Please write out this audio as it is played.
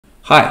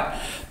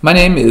Hi, my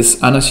name is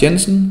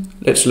Jensen.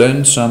 Let's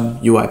learn some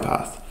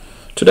UiPath.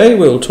 Today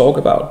we'll talk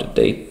about the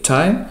date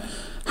time,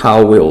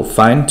 how we'll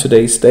find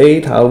today's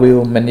date, how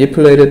we'll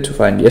manipulate it to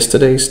find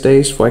yesterday's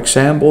date, for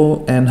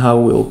example, and how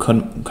we'll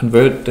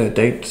convert the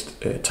date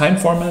time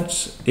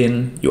formats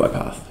in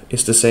UiPath.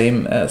 It's the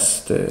same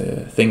as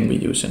the thing we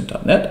use in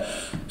 .NET,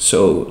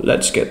 so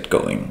let's get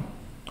going.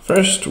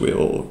 First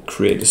we'll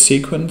create a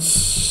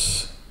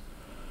sequence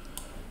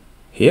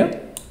here.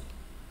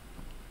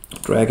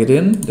 Drag it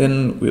in,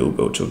 then we'll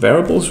go to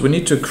variables. We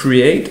need to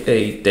create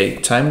a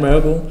date time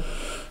variable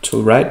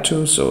to write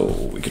to, so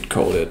we could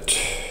call it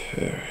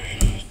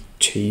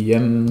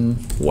tm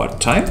what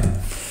time.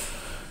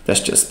 That's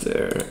just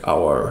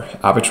our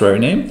arbitrary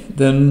name.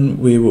 Then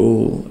we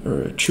will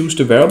choose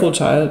the variable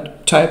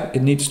type.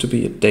 It needs to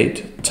be a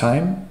date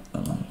time.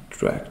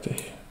 Drag the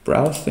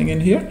browse thing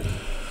in here.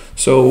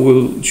 So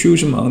we'll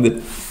choose among the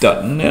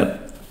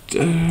 .NET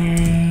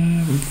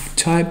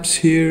types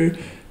here.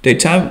 Date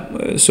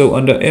time, so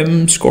under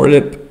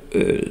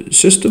m_lib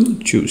system,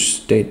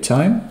 choose date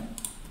time,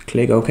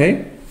 click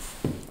OK.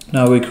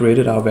 Now we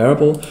created our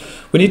variable.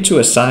 We need to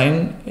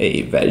assign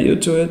a value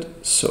to it,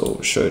 so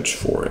search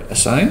for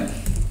assign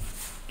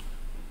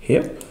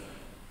here,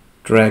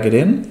 drag it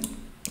in.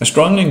 I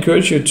strongly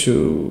encourage you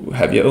to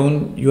have your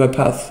own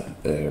UiPath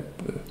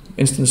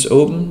instance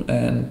open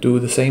and do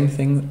the same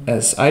thing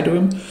as I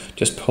do.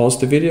 Just pause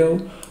the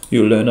video,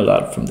 you'll learn a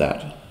lot from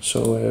that.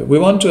 So we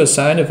want to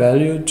assign a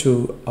value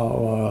to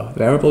our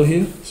variable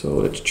here, so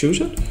let's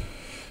choose it,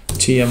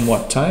 tm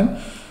what time,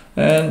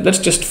 and let's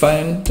just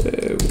find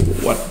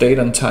what date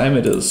and time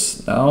it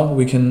is. Now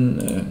we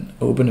can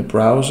open a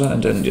browser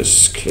and then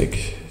just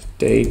click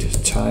date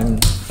time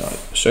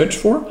search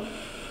for.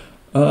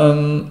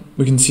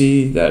 We can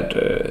see that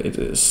it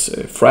is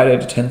Friday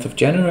the 10th of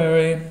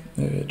January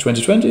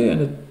 2020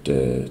 and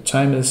the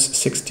time is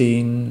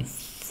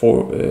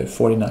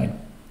 16:49.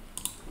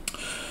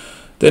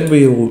 Then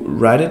we will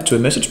write it to a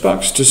message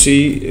box to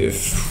see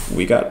if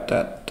we got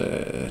that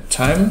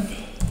time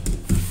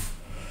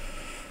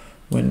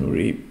when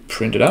we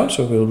print it out.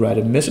 So we'll write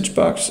a message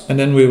box and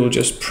then we will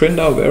just print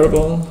our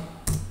variable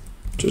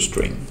to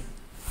string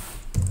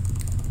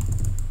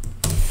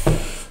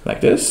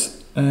like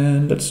this,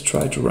 and let's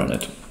try to run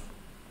it.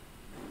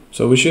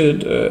 So we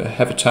should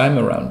have a time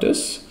around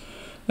this,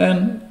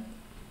 and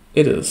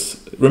it is.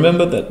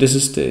 Remember that this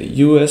is the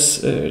US,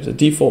 the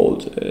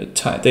default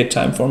date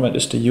time format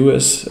is the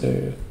US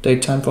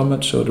date time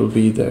format, so it will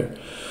be the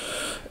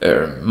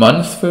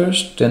month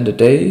first, then the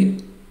day,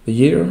 the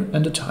year,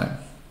 and the time.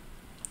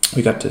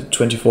 We got the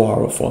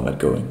 24-hour format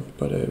going,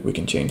 but we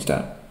can change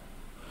that.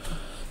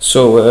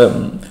 So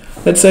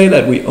let's say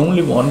that we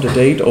only want the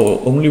date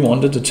or only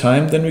wanted the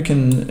time, then we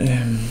can,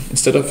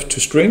 instead of to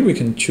string, we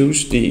can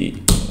choose the,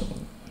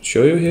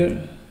 show you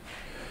here,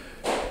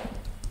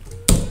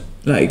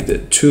 like the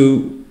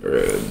to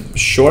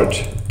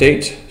short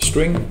date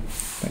string,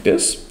 like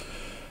this.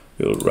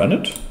 We'll run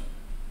it.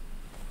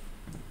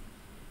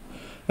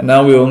 And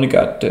now we only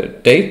got the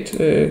date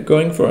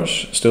going for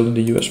us, still in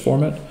the US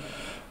format.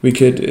 We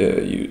could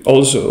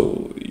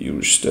also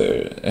use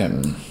the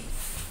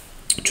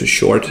to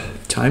short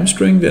time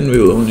string, then we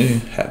will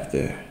only have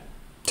the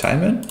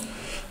time in.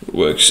 It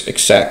works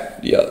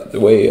exactly the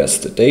way as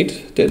the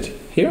date did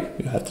here.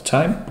 You have the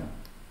time.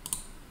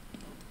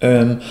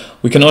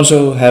 We can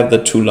also have the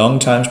too long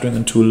time string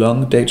and too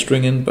long date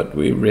string in, but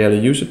we rarely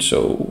use it,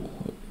 so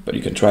but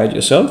you can try it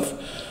yourself.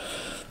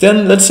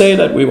 Then let's say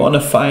that we want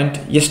to find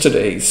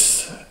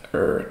yesterday's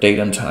date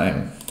and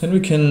time. Then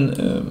we can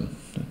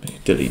let me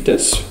delete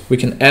this. We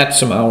can add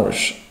some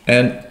hours,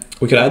 and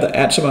we can either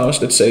add some hours.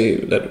 Let's say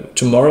that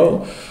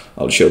tomorrow,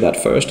 I'll show that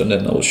first, and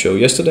then I'll show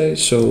yesterday.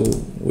 So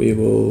we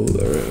will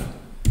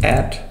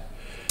add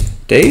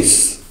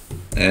days.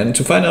 And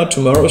to find out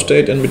tomorrow's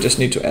date, then we just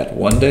need to add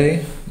one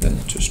day, then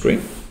to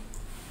string.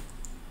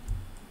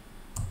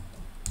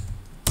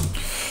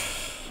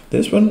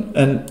 This one,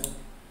 and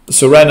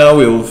so right now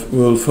we'll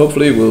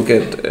hopefully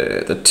get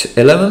the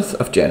 11th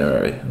of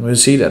January, and we'll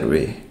see that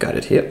we got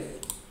it here.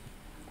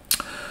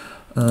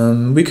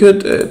 We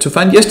could to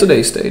find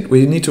yesterday's date,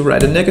 we need to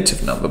write a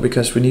negative number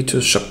because we need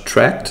to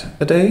subtract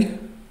a day.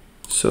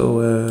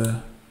 So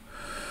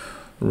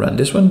run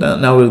this one.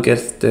 Now we'll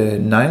get the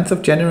 9th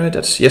of January,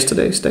 that's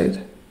yesterday's date.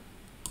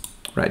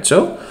 Right,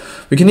 so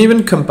we can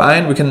even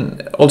combine, we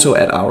can also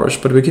add hours,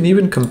 but we can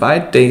even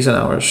combine days and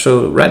hours.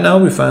 So right now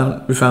we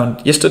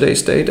found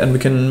yesterday's date, and we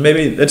can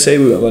maybe, let's say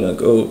we want to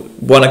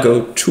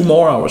go 2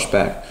 more hours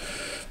back.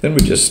 Then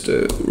we just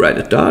write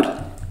a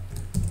dot,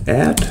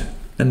 add,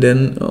 and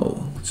then,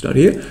 oh, it's not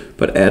here,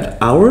 but add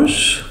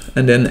hours,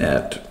 and then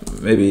add,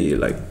 maybe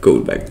like go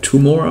back 2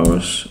 more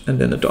hours, and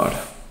then a dot.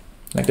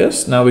 Like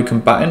this. Now we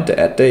combine the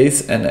add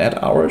days and add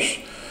hours.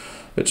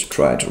 Let's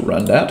try to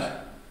run that.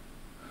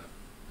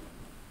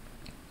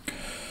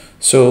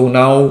 So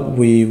now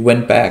we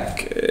went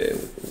back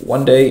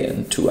 1 day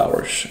and 2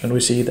 hours, and we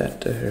see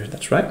that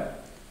that's right,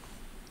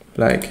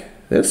 like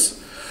this.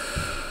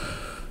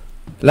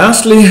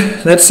 Lastly,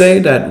 let's say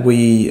that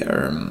we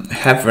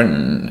have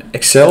an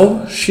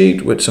Excel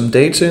sheet with some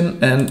dates in,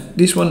 and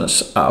these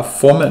ones are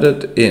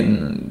formatted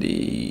in the,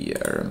 you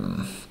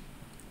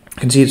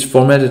can see it's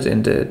formatted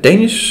in the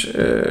Danish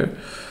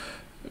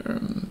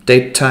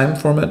DateTime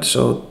format.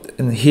 So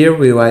in here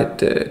we write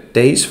the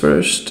days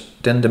first,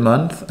 then the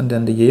month, and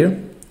then the year.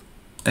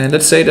 And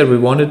let's say that we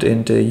want it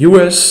in the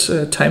US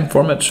time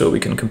format, so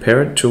we can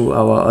compare it to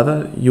our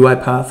other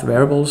UiPath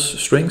variables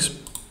strings.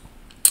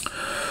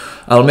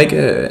 I'll make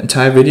an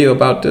entire video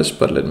about this,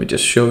 but let me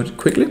just show it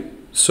quickly.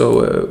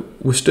 So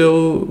we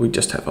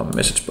just have our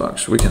message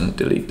box. We can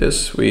delete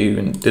this. We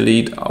can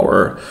delete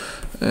our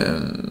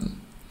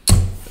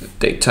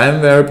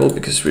DateTime variable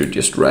because we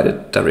just write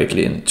it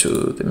directly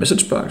into the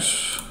message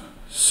box.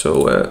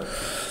 So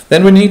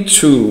then we need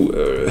to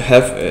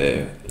have,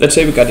 let's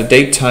say we got a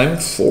DateTime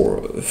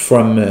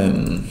from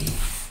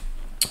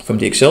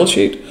the Excel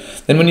sheet.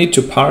 Then we need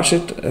to parse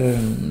it.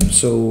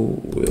 So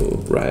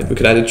we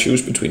could either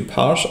choose between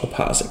parse or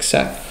parse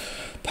exact.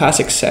 Parse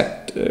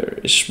exact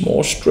is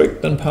more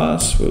strict than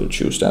parse. We'll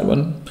choose that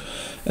one.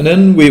 And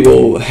then we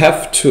will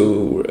have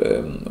to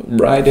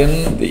write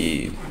in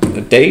the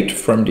date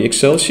from the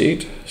Excel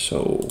sheet.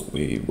 So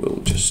we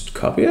will just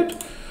copy it.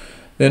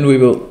 Then we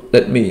will,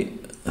 let me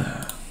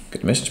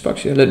get the message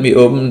box here. Let me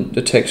open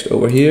the text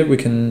over here. We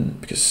can,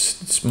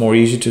 because it's more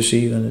easy to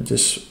see than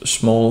this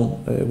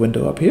small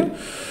window up here.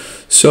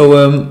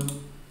 So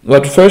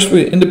what first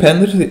in the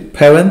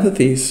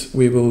parentheses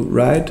we will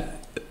write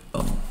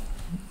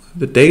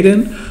the date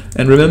in,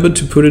 and remember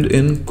to put it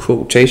in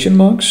quotation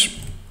marks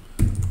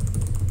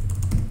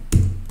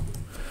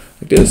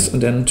like this,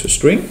 and then to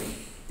string.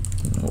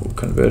 We'll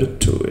convert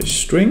it to a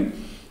string.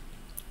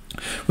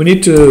 We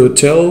need to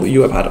tell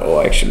UiPath,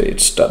 or actually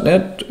it's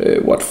 .NET,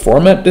 what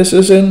format this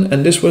is in,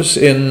 and this was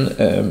in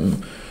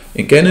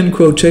again in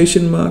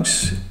quotation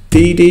marks.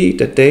 DD,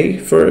 the day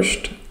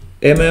first.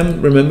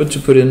 Remember to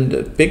put in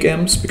the big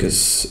M's,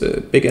 because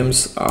big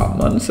M's are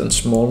months and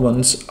small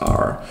ones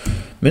are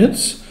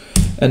minutes.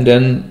 And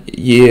then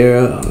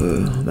year,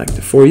 like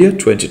the 4 year,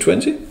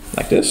 2020,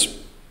 like this.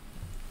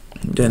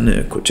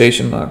 Then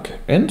quotation mark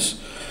ends.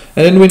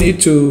 And then we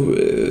need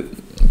to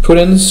put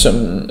in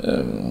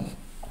some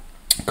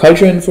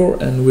culture info,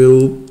 and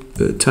we'll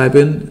type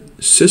in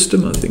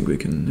system. I think we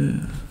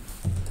can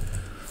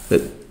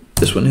let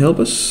this one help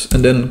us.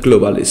 And then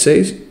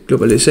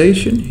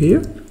globalization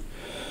here.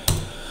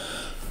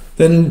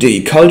 Then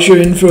the culture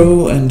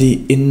info and the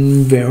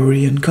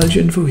invariant culture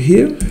info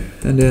here,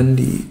 and then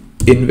the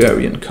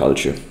invariant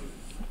culture.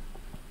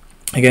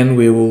 Again,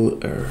 we will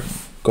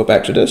go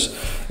back to this,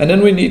 and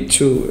then we need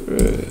to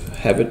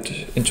have it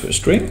into a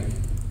string.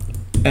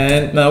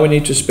 And now we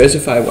need to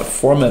specify what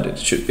format it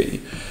should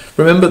be.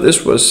 Remember,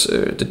 this was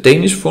the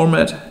Danish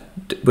format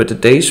with the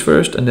days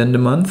first and then the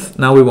month.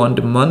 Now we want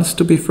the month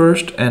to be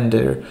first and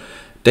the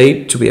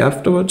date to be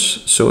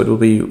afterwards. So it will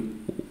be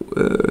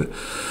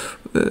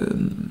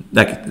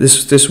like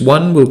this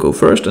one will go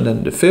first, and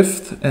then the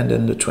 5th, and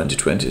then the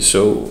 2020.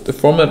 So the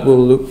format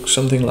will look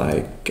something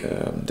like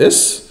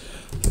this.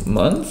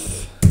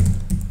 Month.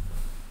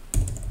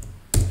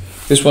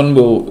 This one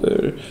will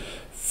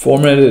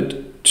format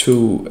it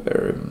to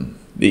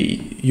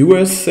the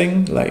US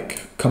thing,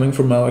 like coming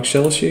from our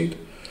Excel sheet.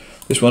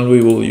 This one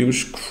we will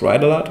use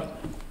quite a lot.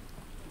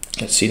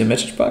 Let's see the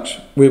message box.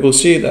 We will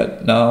see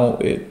that now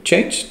it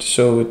changed,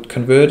 so it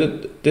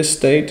converted this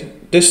date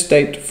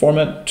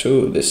format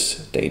to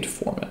this date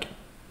format.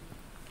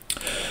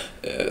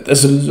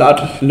 There's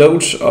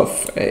loads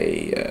of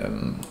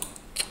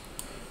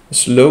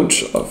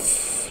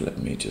let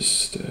me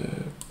just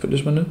put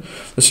this one in.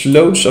 There's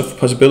loads of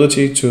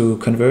possibility to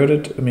convert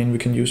it. I mean, we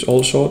can use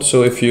all sorts.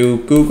 So if you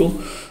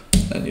Google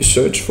and you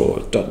search for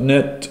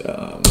 .NET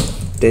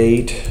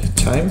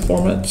DateTime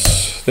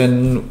formats,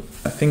 then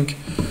I think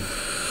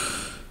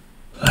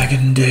like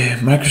in the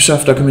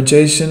Microsoft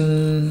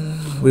documentation,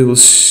 we will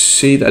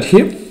see that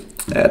here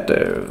at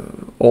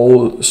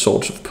all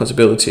sorts of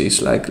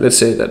possibilities. Like, let's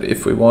say that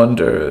if we want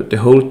the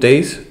whole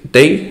day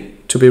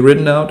to be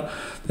written out,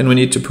 then we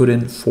need to put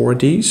in 4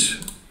 Ds.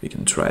 We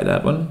can try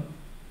that one.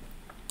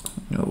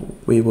 No,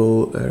 we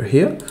will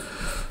here.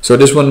 So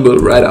this one will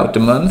write out the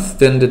month,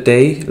 then the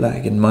day,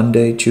 like in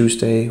Monday,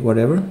 Tuesday,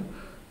 whatever.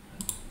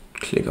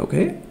 Click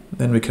OK.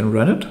 Then we can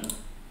run it.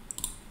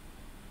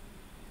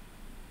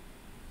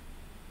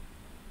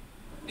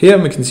 Here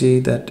we can see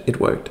that it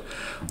worked.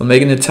 We'll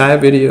make an entire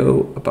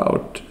video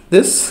about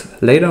this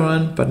later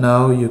on, but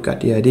now you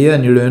got the idea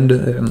and you learned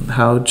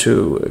how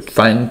to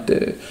find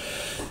the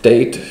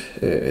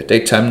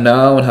DateTime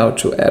now, and how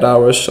to add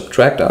hours,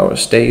 subtract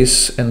hours,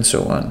 days, and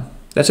so on.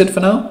 That's it for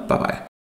now. Bye bye.